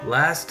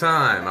Last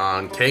time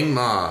on King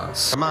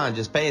Moss. Come on,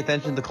 just pay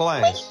attention to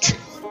class. Wait!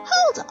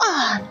 Hold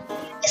on!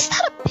 Is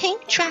that a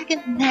pink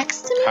dragon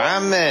next to me?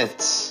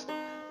 Kermit!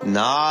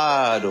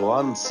 Nod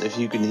once if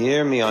you can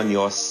hear me on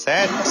your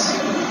set.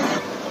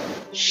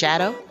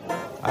 Shadow?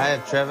 I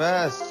have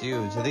traversed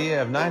you to the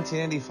year of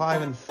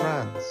 1985 in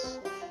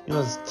France. You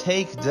must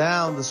take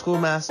down the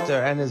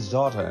schoolmaster and his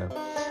daughter.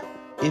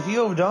 If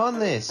you have done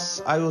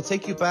this, I will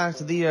take you back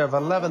to the year of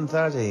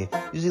 1130,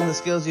 using the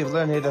skills you've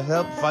learned here to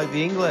help fight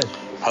the English.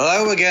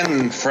 Hello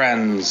again,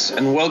 friends,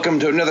 and welcome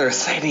to another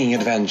exciting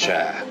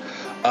adventure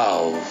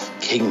of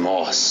King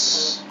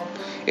Moss.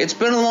 It's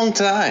been a long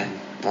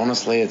time.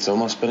 Honestly, it's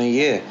almost been a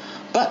year.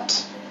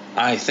 But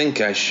I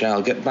think I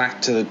shall get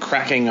back to the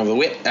cracking of the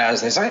whip,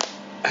 as they say.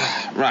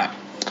 Right.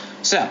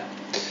 So,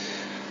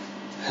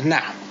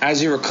 now,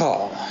 as you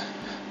recall,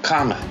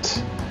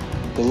 Kermit,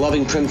 the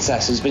loving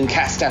princess who's been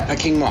cast out by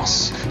King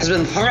Moss, has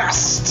been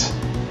thrust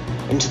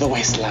into the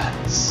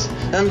wastelands,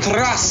 and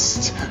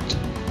thrust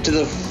to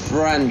the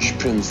French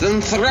prince, then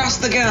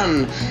thrust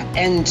again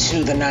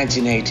into the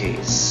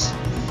 1980s.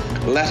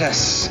 Let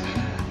us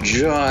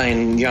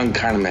join young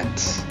Kermit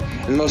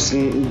in the most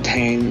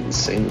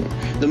enticing,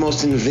 the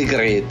most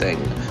invigorating,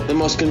 the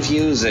most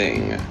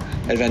confusing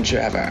adventure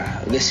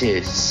ever. This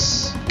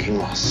is King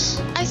Moss.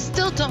 I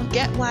still don't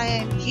get why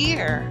I'm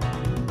here.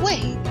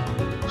 Wait,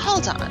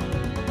 hold on.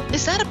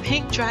 Is that a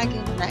pink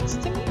dragon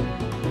next to me?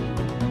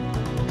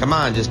 Come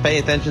on, just pay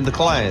attention to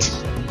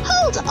class.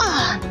 Hold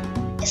on!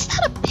 Is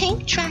that a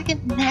pink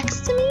dragon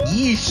next to me?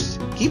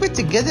 Yeesh, keep it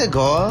together,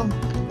 girl.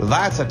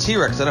 That's a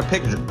T-Rex in a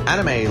pig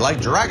anime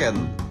like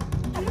dragon.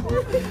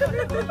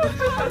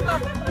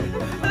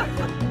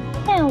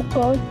 Now,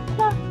 girls,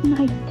 not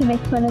nice to make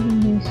fun of the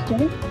new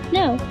student.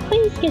 Now,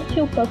 please get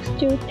your books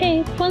to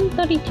page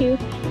 132,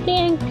 the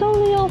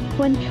Angola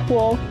French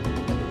War.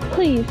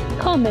 Please,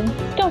 Carmen,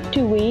 start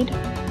to read.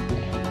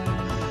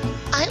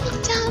 I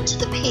look down to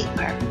the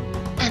paper,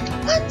 and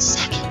 1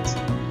 second,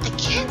 I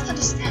can't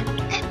understand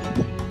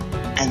anything.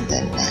 And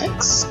then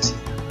next,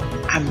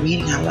 I'm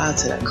reading out loud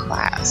to the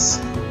class.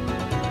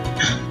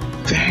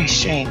 Very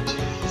strange.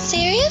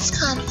 Serious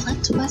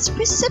conflict was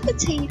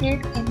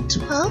precipitated in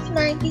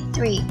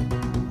 1293,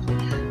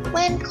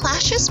 when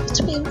clashes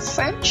between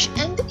French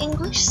and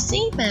English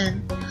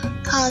seamen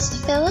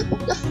caused Philip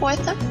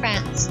IV of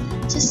France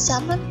to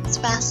summon his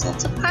vassal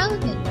to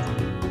Parliament.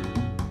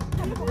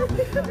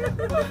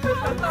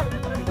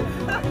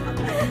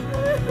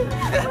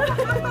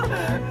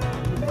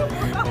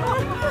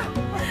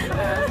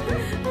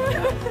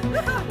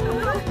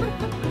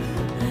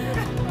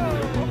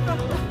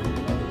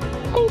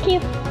 Thank you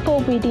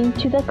for reading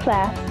to the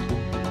class.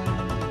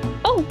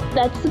 Oh,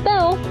 that's the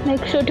bell.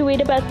 Make sure to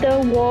read about the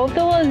War of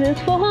the Roses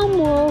for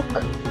homework.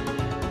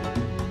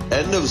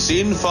 End of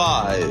scene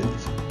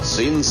 5.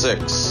 Scene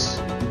 6.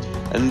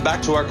 And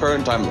back to our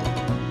current timeline.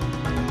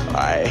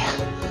 I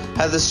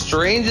had the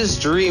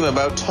strangest dream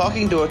about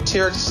talking to a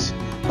T-Rex.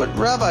 But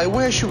Rabbi,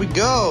 where should we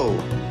go?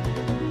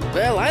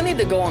 Well, I need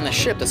to go on the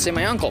ship to see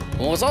my uncle,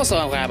 who was also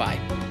a rabbi.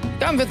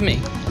 Come with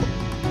me.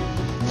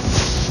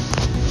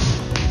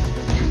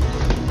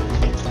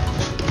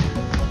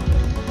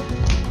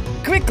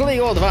 Quickly,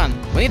 old one.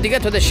 We need to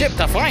get to the ship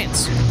to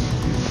France.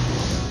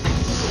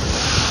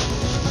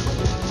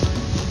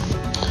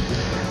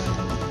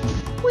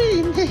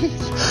 We need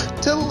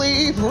to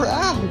leave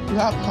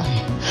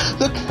Rabbi.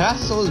 The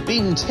castle is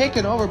being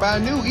taken over by a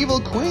new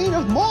evil queen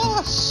of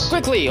Moss.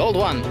 Quickly, old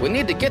one. We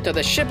need to get to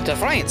the ship to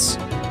France.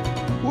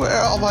 Where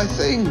are my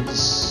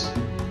things?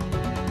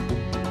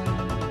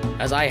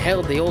 As I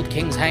held the old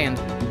king's hand,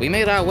 we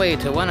made our way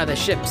to one of the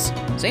ships.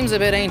 Seems a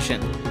bit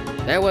ancient.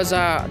 There was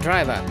our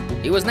driver.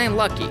 He was named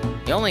Lucky.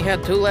 He only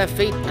had 2 left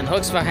feet and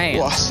hooks for hands.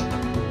 What?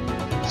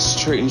 A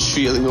strange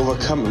feeling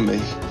overcoming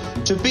me.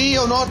 To be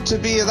or not to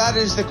be, that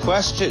is the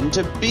question.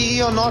 To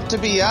be or not to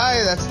be,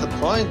 aye, that's the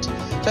point.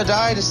 To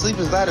die, to sleep,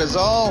 that is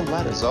all,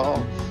 that is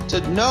all.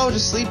 To know, to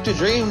sleep, to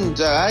dream,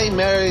 to aye,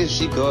 merry as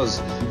she goes.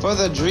 For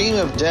the dream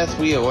of death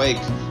we awake,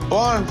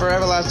 born for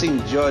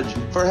everlasting judge,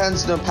 for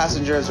hence no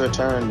passenger has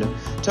returned.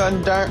 To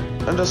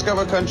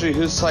undiscovered country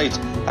whose sight,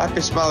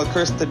 happy smile,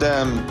 curse the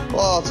damned.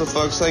 Lots of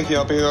folks, thank you,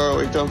 I'll be here all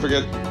week. Don't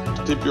forget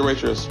to tip your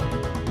waitress.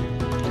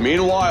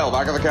 Meanwhile,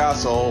 back at the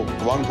castle,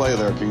 wrong play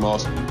there, King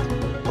Moss.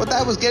 But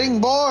that was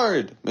getting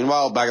bored.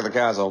 Meanwhile, back at the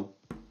castle.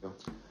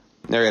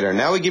 Narrator,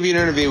 now we give you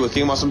an interview with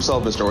King Moss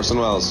himself, Mr. Orson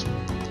Welles.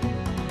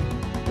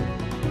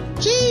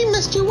 Gee,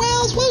 Mr.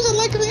 Welles, what was it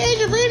like in the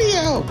age of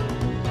radio?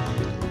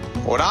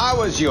 When I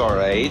was your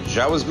age,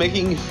 I was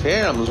making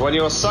films when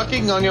you were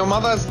sucking on your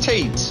mother's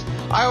teat.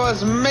 I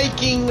was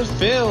making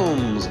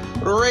films,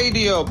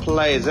 radio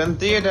plays, and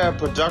theater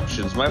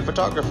productions, my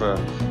photographer,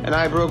 and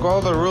I broke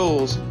all the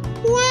rules.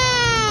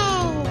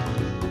 Wow!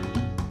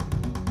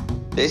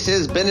 This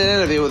has been an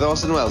interview with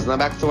Orson Welles. Now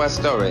back to our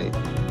story.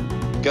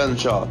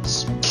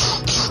 Gunshots.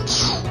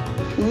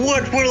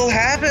 What will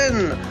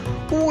happen?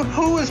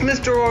 Who is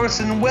Mr.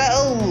 Orson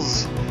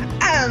Welles?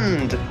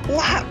 And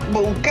what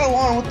will go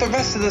on with the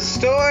rest of the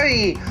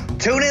story?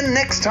 Tune in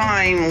next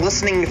time,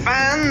 listening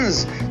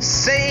fans.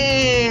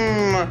 Sing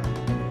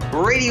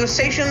radio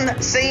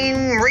station,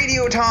 same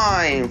radio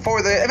time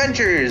for the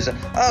adventures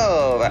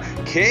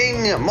of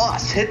King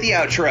Moss. Hit the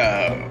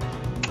outro.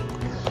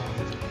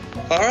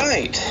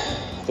 Alright,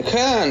 the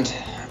current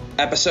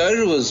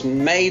episode was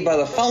made by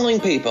the following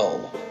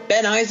people.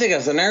 Ben Isaac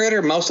as the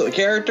narrator, most of the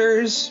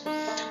characters.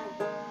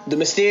 The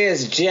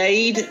mysterious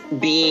Jade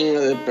being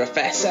the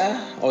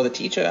professor, or the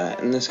teacher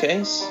in this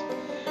case.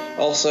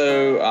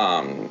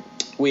 Also,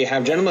 we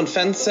have Gentleman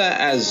Fencer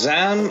as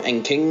Zam,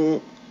 and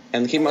King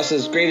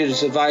Moss's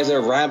greatest advisor,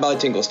 Rabbi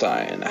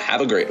Tinglestein.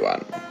 Have a great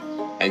one,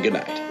 and good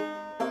night.